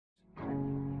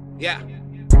Yeah.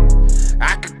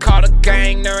 I could call the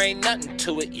gang, there ain't nothing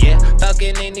to it, yeah.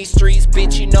 Thuggin' in these streets,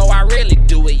 bitch, you know I really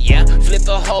do it, yeah. Flip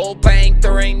a whole bank,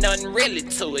 there ain't nothing really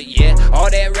to it, yeah. All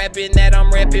that rapping that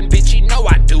I'm rapping, bitch, you know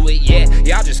I do it, yeah.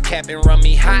 Y'all just capping, run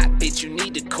me hot, bitch, you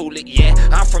need to cool it, yeah.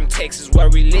 I'm from Texas where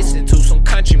we listen to some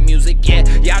country music, yeah.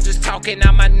 Y'all just talking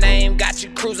out my name, got you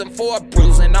cruising for a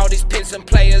bruising. All these pimps and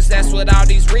players, that's what all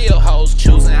these real hoes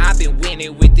choosing. I've been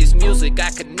winning with this music, I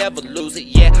could never lose it,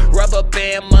 yeah. Rubber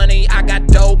band money, I got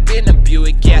dope in the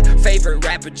Buick, yeah. Favorite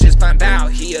rapper just found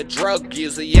out he a drug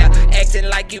user, yeah. Acting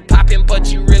like you poppin',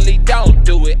 but you really don't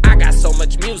do it. I got so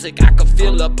much music, I could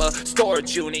fill up a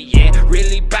storage unit, yeah.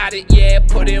 Really bout it, yeah.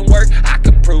 Put in work, I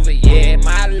could prove it, yeah.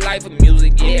 My life of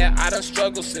music, yeah. I done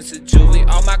struggled since a juvie.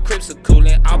 All my crips are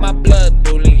coolin', all my blood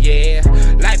boolin', yeah.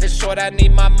 Life is short, I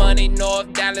need my money.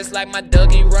 North Dallas like my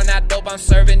Dougie. Run out dope, I'm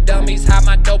serving dummies. Hide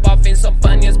my dope off in some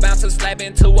Funyuns. Bounce a slab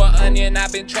into an onion.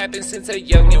 I've been trapping since a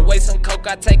youngin'. Waste some coke,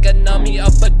 I take a numbie.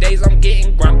 Up for days, I'm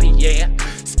getting grumpy, yeah.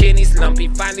 Skinny, slumpy,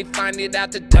 finally find it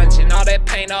out the dungeon. All that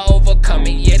pain I overcome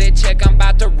it. Yeah, that check, I'm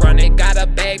about to run it. Got a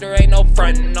bag, there ain't no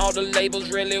frontin'. All the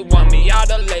labels really want me. All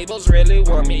the labels really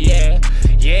want me, yeah.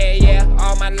 Yeah, yeah.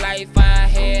 All my life I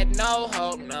had no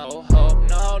hope, no hope,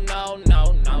 no, no, no.